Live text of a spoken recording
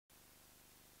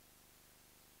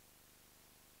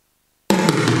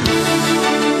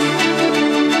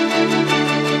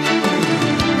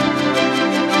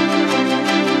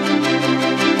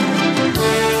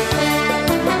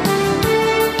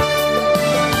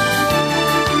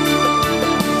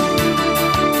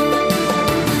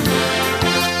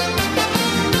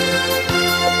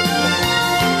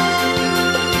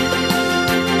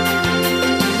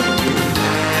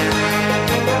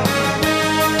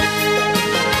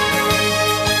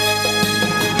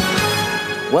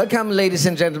Welcome, ladies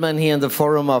and gentlemen, here in the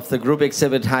forum of the group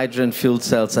exhibit Hydrogen Fuel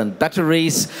Cells and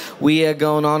Batteries. We are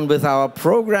going on with our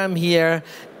program here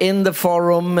in the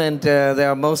forum, and there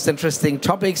are most interesting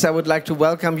topics. I would like to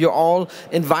welcome you all,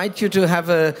 invite you to have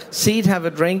a seat, have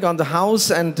a drink on the house,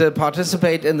 and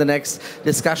participate in the next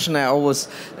discussion. I always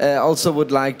also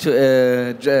would like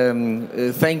to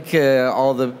thank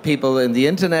all the people in the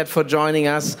internet for joining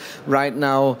us right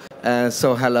now.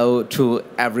 So hello to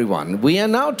everyone. We are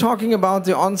now talking about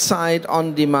the on-site,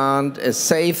 on-demand, a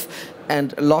safe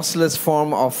and lossless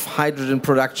form of hydrogen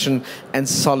production and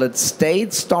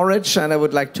solid-state storage. And I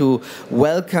would like to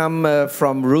welcome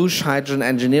from Rouge Hydrogen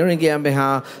Engineering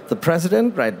GmbH, the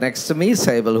president right next to me,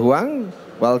 Sable Huang.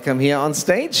 Welcome here on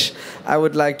stage. I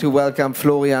would like to welcome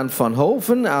Florian von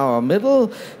Hofen, our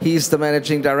middle. He's the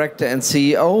managing director and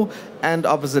CEO. And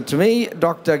opposite to me,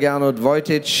 Dr. Gernot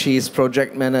Voitic. He's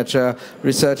project manager,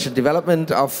 research and development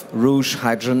of Rouge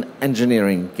Hydrogen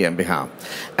Engineering GmbH.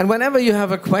 And whenever you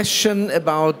have a question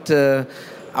about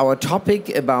our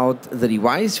topic, about the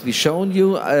device we've shown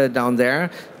you down there,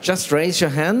 just raise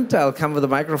your hand. I'll come with the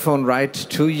microphone right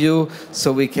to you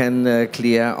so we can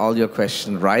clear all your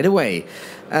questions right away.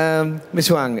 Ms.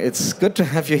 Huang, it's good to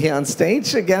have you here on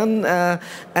stage again.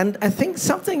 And I think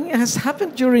something has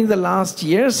happened during the last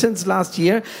year. Since last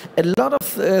year, a lot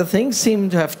of things seem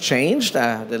to have changed.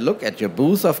 Look at your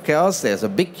booth, of course. There's a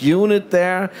big unit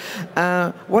there.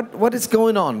 What is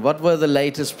going on? What were the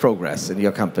latest progress in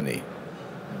your company?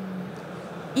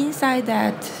 Inside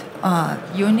that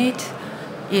unit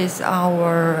is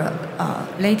our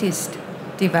latest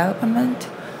development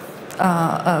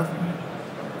of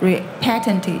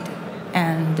patented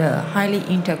and highly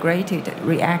integrated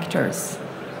reactors.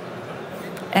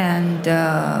 And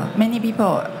many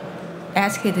people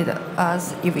asked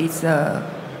us if it's a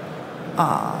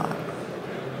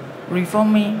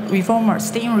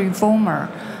steam reformer,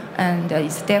 and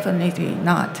it's definitely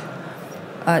not.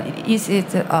 Is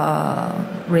it a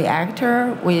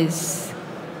reactor with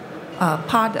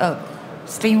part of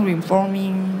steam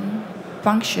reforming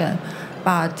function,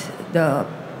 but the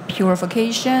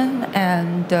purification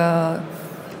and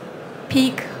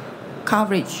peak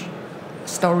coverage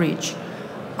storage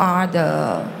are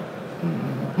the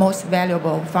most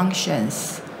valuable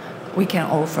functions we can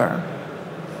offer.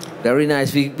 Very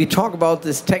nice. We talk about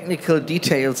these technical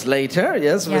details later,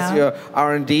 yes, with your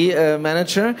R&D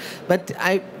manager. But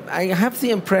I have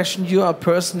the impression you are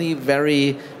personally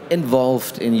very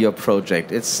involved in your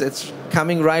project. It's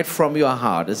coming right from your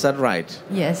heart. Is that right?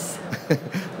 Yes.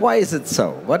 Why is it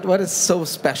so? What is so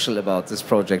special about this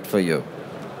project for you?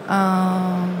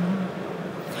 I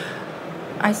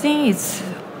think it's...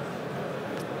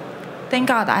 Thank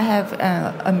God I have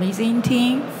an amazing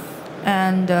team.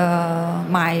 And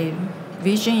my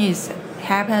vision is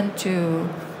happen to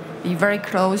be very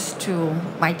close to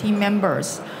my team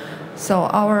members. So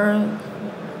our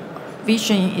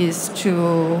vision is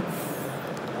to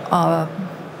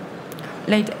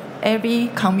let every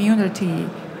community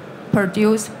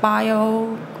produce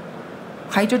bio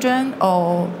hydrogen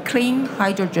or clean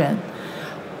hydrogen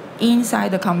inside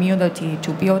the community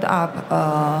to build up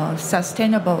a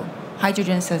sustainable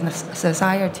hydrogen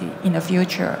society in the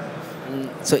future.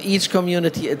 So each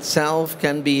community itself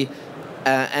can be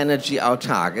energy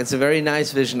autark. It's a very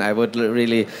nice vision, I would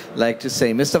really like to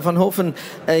say. Mr. von Hofen,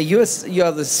 you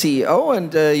are the CEO,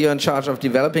 and you're in charge of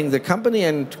developing the company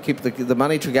and to keep the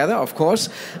money together, of course.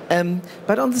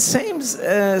 But on the same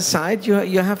side,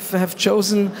 you have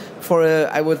chosen for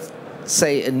I would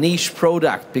say a niche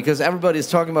product, because everybody is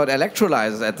talking about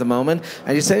electrolyzers at the moment,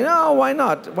 and you say, no, why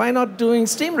not? Why not doing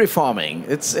steam reforming?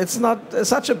 It's not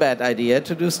such a bad idea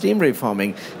to do steam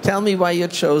reforming. Tell me why you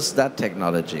chose that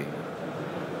technology.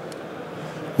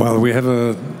 Well, we have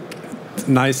a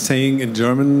nice saying in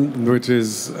German, which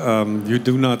is you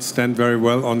do not stand very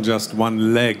well on just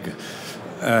one leg.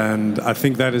 And I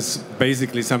think that is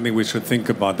basically something we should think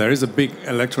about. There is a big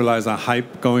electrolyzer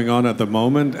hype going on at the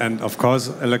moment, and of course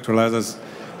electrolyzers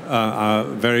are a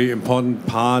very important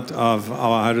part of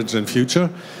our hydrogen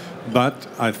future. But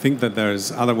I think that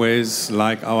there's other ways,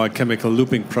 like our chemical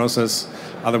looping process,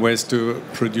 other ways to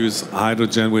produce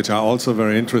hydrogen, which are also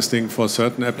very interesting for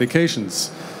certain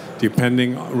applications,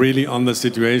 depending really on the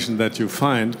situation that you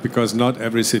find, because not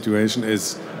every situation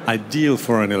is ideal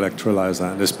for an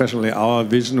electrolyzer. And especially our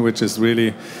vision, which is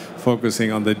really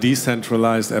focusing on the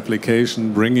decentralized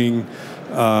application, bringing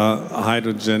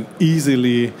hydrogen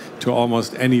easily to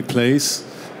almost any place,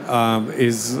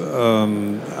 is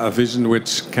a vision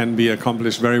which can be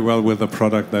accomplished very well with the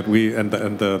product that we and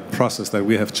the process that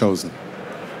we have chosen.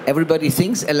 everybody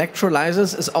thinks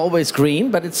electrolyzers is always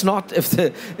green, but it's not if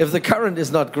the current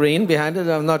is not green behind it,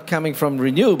 or not coming from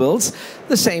renewables.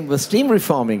 The same with steam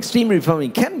reforming. Steam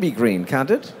reforming can be green,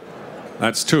 can't it?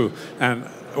 That's true. And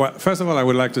well, first of all, I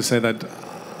would like to say that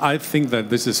I think that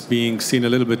this is being seen a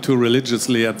little bit too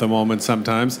religiously at the moment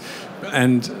sometimes,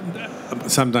 and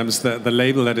sometimes the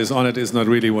label that is on it is not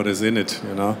really what is in it,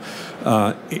 you know.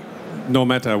 No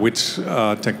matter which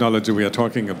technology we are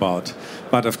talking about.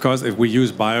 But of course, if we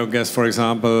use biogas, for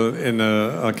example, in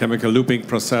a chemical looping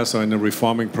process or in a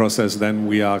reforming process, then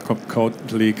we are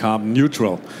totally carbon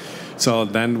neutral. So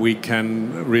then we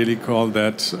can really call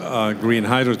that green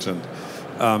hydrogen.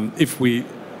 If we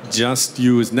just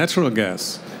use natural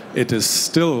gas, it is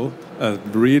still a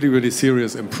really, really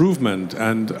serious improvement.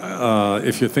 And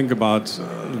if you think about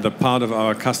the part of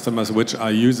our customers which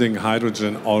are using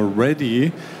hydrogen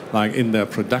already, like in their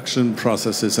production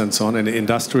processes and so on, in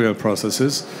industrial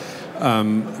processes,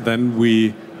 then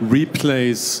we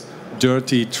replace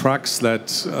dirty trucks that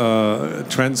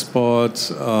transport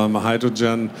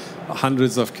hydrogen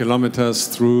hundreds of kilometers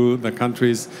through the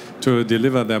countries to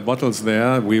deliver their bottles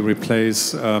there. We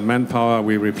replace manpower,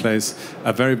 we replace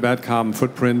a very bad carbon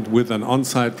footprint with an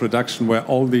on-site production where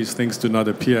all these things do not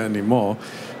appear anymore.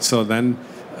 So then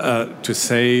to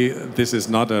say this is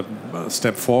not a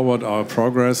step forward or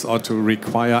progress, or to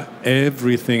require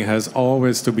everything has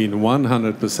always to be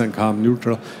 100% carbon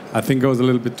neutral, I think goes a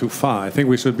little bit too far. I think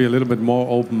we should be a little bit more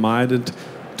open-minded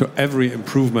to every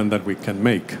improvement that we can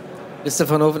make. Mr.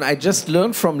 van Hofen, I just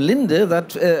learned from Linde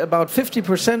that about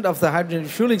 50% of the hydrogen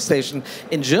refueling stations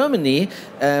in Germany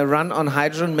run on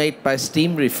hydrogen made by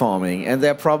steam reforming, and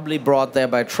they're probably brought there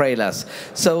by trailers.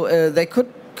 So they could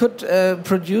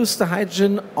produce the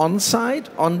hydrogen on-site,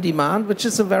 on demand, which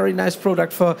is a very nice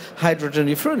product for hydrogen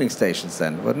refueling stations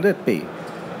then, wouldn't it be?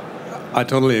 I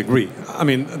totally agree. I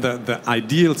mean, the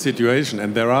ideal situation,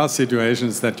 and there are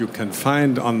situations that you can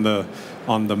find on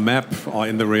the map or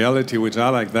in the reality which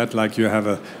are like that, like you have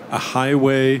a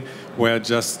highway where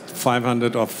just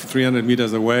 500 or 300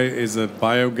 meters away is a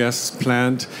biogas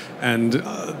plant, and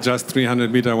just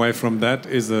 300 meters away from that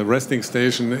is a resting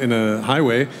station in a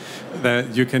highway,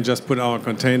 that you can just put our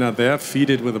container there, feed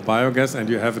it with a biogas, and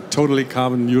you have a totally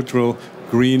carbon neutral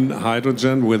green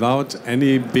hydrogen without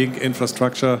any big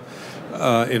infrastructure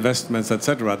investments,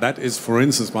 etc. That is, for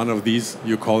instance, one of these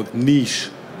you call niche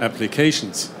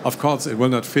applications. Of course, it will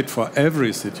not fit for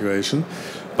every situation,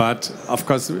 but of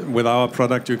course, with our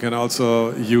product, you can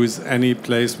also use any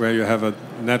place where you have a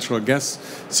natural gas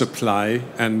supply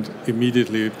and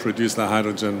immediately produce the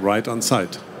hydrogen right on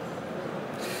site.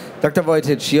 Dr.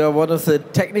 Voitic, you are one of the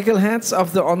technical heads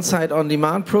of the On-Site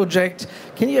On-Demand project.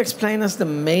 Can you explain us the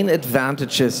main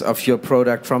advantages of your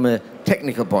product from a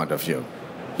technical point of view?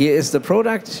 Here is the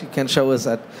product. You can show us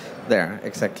that there,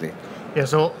 exactly. Yeah,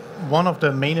 so one of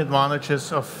the main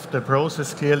advantages of the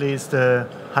process clearly is the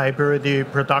high purity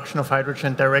production of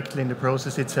hydrogen directly in the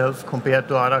process itself compared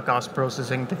to other gas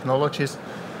processing technologies.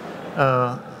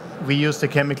 We use the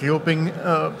chemical looping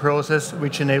process,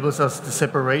 which enables us the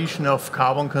separation of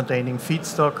carbon-containing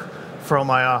feedstock from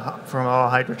our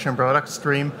hydrogen product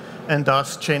stream, and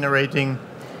thus generating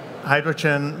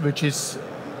hydrogen which is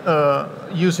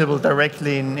usable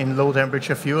directly in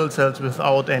low-temperature fuel cells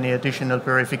without any additional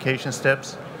purification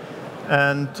steps.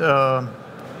 And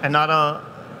another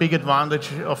big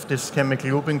advantage of this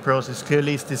chemical looping process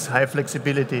clearly is this high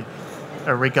flexibility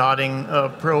regarding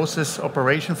process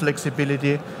operation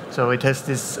flexibility. So it has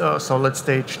this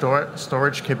solid-state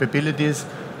storage capabilities,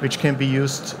 which can be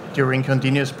used during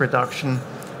continuous production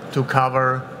to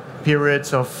cover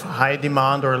periods of high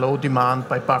demand or low demand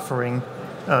by buffering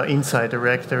inside the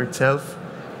reactor itself.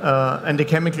 And the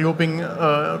chemical looping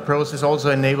process also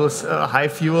enables high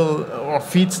fuel or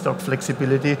feedstock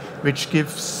flexibility, which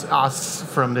gives us,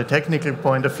 from the technical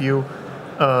point of view,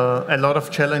 a lot of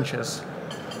challenges.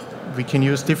 We can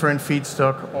use different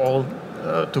feedstock all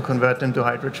to convert them to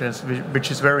hydrogens,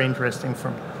 which is very interesting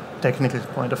from technical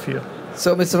point of view.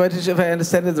 So, Mr. Voitic, if I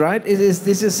understand it right,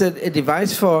 this is a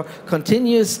device for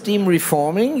continuous steam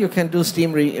reforming. You can do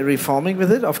steam reforming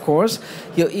with it, of course.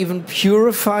 You even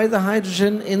purify the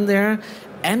hydrogen in there,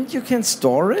 and you can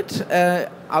store it.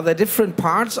 Are there different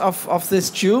parts of this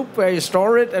tube where you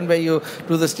store it and where you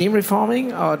do the steam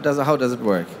reforming, or how does it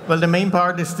work? Well, the main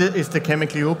part is the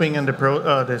chemical looping, and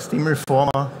the steam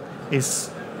reformer is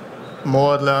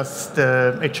more or less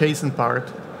the adjacent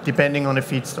part, depending on the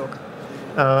feedstock.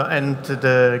 And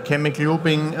the chemical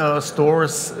looping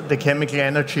stores the chemical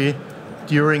energy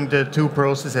during the two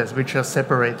processes, which are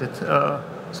separated.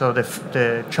 So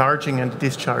the charging and the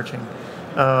discharging.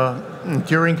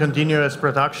 During continuous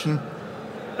production,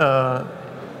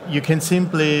 you can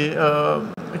simply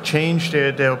change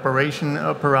the operation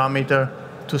parameter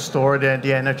to store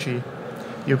the energy.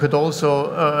 You could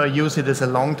also use it as a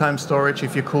long-time storage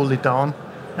if you cool it down,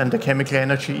 and the chemical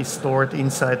energy is stored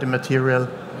inside the material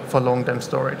for long-term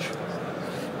storage.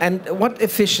 And what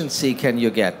efficiency can you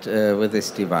get with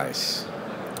this device?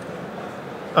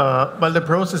 Well, the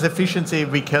process efficiency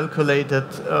we calculated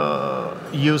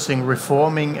using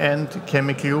reforming and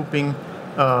chemical looping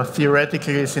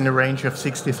theoretically is in the range of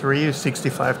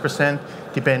 63–65%,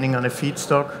 depending on the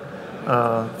feedstock.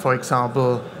 For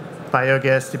example,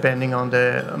 biogas, depending on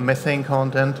the methane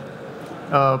content.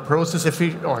 Process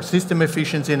or system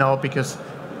efficiency now, because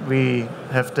we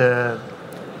have the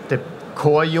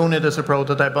core unit as a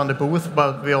prototype on the booth,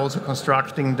 but we're also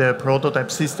constructing the prototype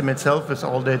system itself with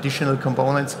all the additional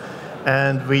components,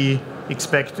 and we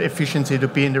expect efficiency to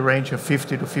be in the range of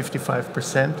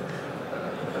 50–55%.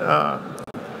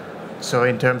 So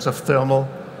in terms of thermal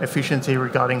efficiency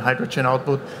regarding hydrogen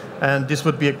output, and this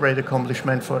would be a great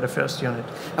accomplishment for the first unit.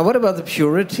 And what about the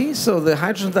purity? So the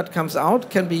hydrogen that comes out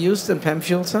can be used in PEM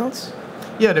fuel cells?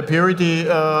 Yeah, the purity,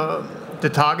 the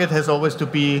target has always to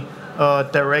be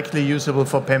directly usable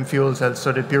for PEM fuel cells.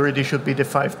 So the purity should be the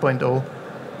 5.0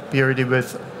 purity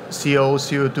with CO,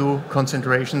 CO2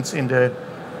 concentrations in the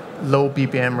low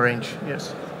ppm range,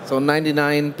 yes. So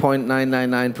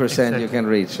 99.999% you can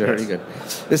reach. Very good.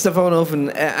 Mr. von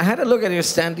Hofen, I had a look at your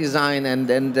stand design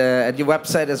and at your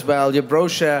website as well, your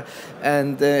brochure,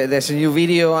 and there's a new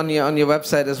video on your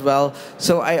website as well.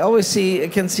 So I always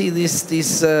can see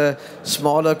these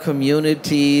smaller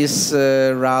communities,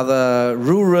 rather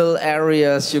rural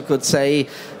areas, you could say.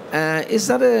 Is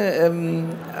that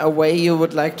a way you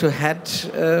would like to head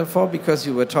for? Because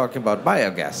you were talking about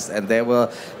biogas, and they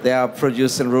are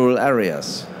produced in rural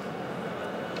areas.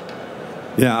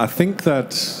 Yeah, I think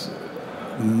that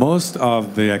most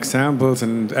of the examples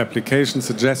and application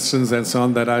suggestions and so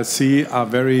on that I see are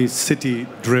very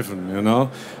city-driven, you know.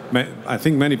 I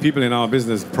think many people in our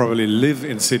business probably live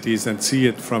in cities and see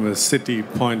it from a city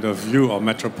point of view or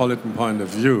metropolitan point of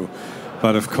view.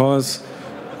 But of course,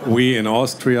 we in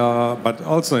Austria, but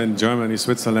also in Germany,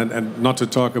 Switzerland, and not to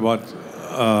talk about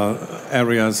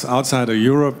areas outside of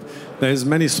Europe, there's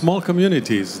many small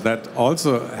communities that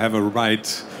also have a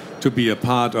right to be a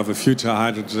part of a future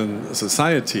hydrogen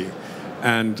society.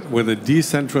 And with a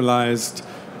decentralized,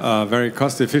 very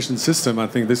cost-efficient system, I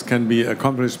think this can be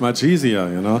accomplished much easier,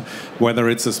 you know. Whether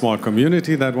it's a small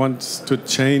community that wants to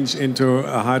change into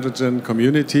a hydrogen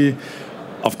community,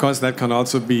 of course, that can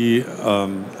also be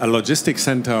a logistics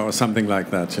center or something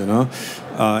like that, you know.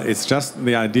 It's just,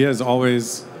 the idea is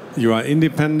always you are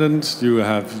independent, you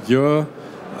have your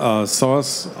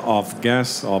source of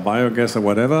gas or biogas or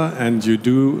whatever, and you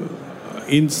do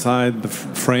inside the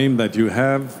frame that you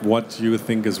have what you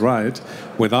think is right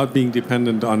without being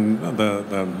dependent on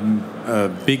the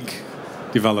big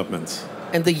developments.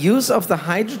 And the use of the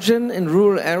hydrogen in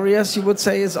rural areas, you would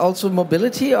say, is also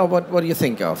mobility, or what do you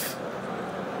think of?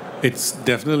 It's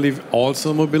definitely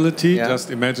also mobility. Yeah.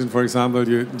 Just imagine, for example,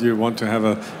 you want to have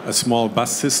a small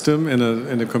bus system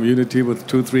in a community with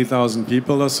 2–3,000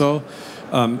 people or so.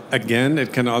 Again,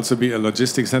 it can also be a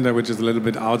logistics center, which is a little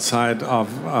bit outside of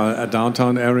a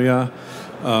downtown area.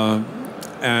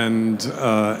 And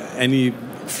any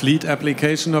fleet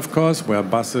application, of course, where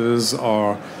buses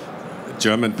or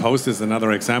German Post is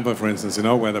another example, for instance, you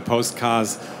know, where the post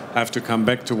cars have to come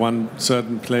back to one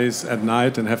certain place at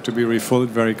night and have to be refilled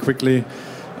very quickly.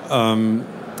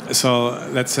 So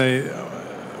let's say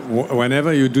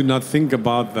whenever you do not think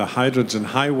about the hydrogen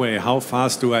highway, how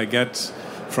fast do I get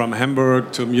from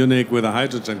Hamburg to Munich with a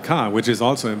hydrogen car, which is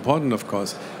also important, of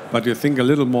course, but you think a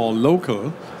little more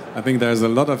local, I think there's a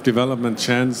lot of development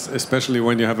chance, especially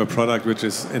when you have a product which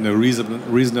is in a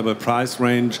reasonable price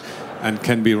range and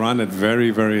can be run at very,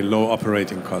 very low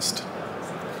operating cost.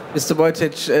 Mr.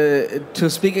 Voitic, to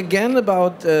speak again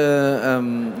about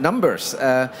numbers,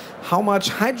 how much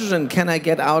hydrogen can I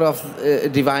get out of a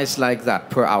device like that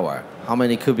per hour? How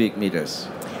many cubic meters?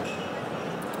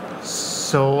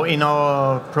 So in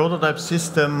our prototype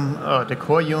system, the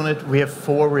core unit, we have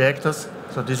 4 reactors.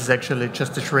 So this is actually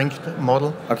just a shrinked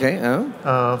model. Okay.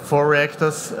 4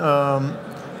 reactors.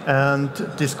 And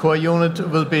this core unit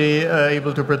will be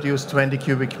able to produce 20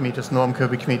 cubic meters, norm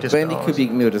cubic meters. 20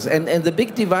 cubic meters. And the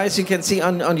big device you can see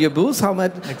on your booth, how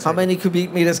many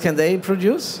cubic meters can they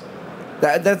produce?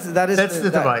 That's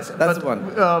the device. That's the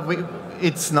one.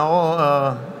 It's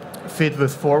now fit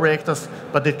with 4 reactors,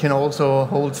 but it can also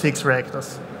hold 6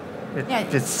 reactors.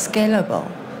 It's scalable.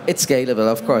 It's scalable,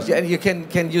 of course. Yeah, and you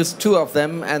can use two of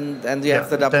them, and you have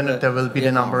the double. Then there will be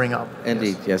the numbering up.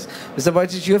 Indeed, yes. Mr.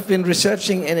 Voitic, you have been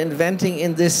researching and inventing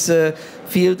in this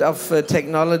field of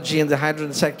technology in the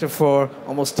hydrogen sector for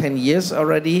almost 10 years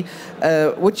already.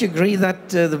 Would you agree that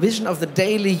the vision of the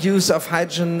daily use of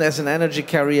hydrogen as an energy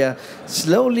carrier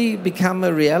slowly become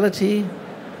a reality?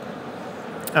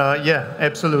 Yeah,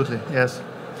 absolutely, yes.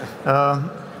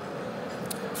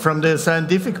 From the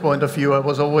scientific point of view, I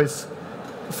was always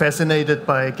fascinated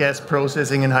by gas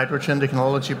processing and hydrogen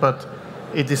technology, but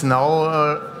it is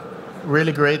now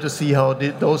really great to see how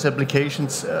those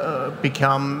applications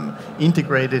become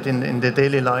integrated in the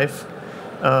daily life.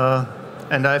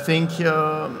 And I think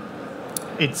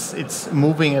it's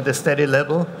moving at a steady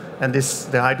level, and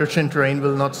the hydrogen train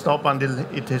will not stop until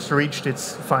it has reached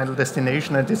its final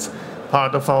destination, and it's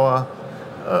part of our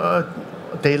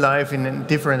day life in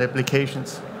different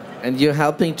applications. And you're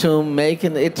helping to make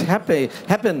it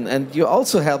happen, and you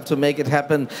also help to make it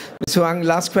happen. Ms. Huang,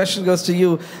 last question goes to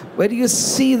you. Where do you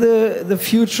see the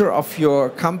future of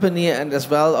your company and as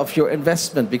well of your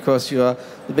investment, because you are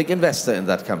the big investor in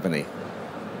that company?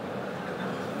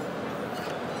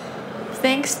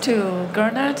 Thanks to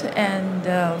Gernot and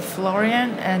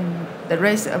Florian and the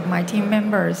rest of my team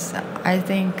members, I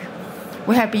think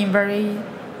we have been very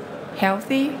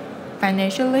healthy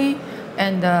financially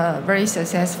and very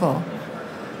successful.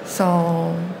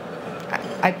 So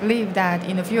I believe that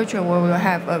in the future we will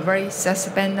have a very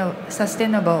sustainable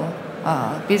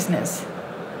business.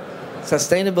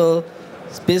 Sustainable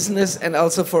business, and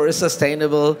also for a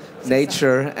sustainable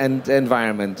nature and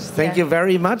environment. Thank you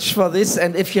very much for this.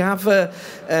 And if you have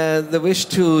the wish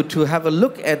to have a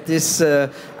look at this,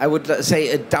 I would say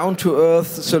a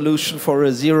down-to-earth solution for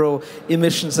a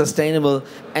zero-emission sustainable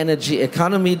energy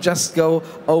economy, just go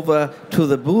over to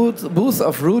the booth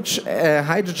of Rouge.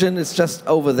 Hydrogen is just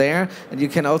over there, and you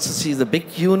can also see the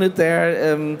big unit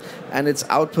there and its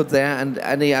output there. And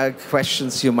any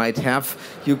questions you might have,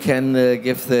 you can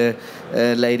give the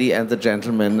lady and the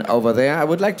gentleman over there. I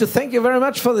would like to thank you very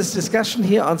much for this discussion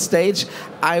here on stage.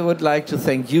 I would like to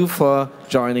thank you for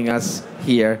joining us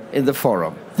here in the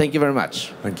forum. Thank you very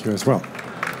much. Thank you as well.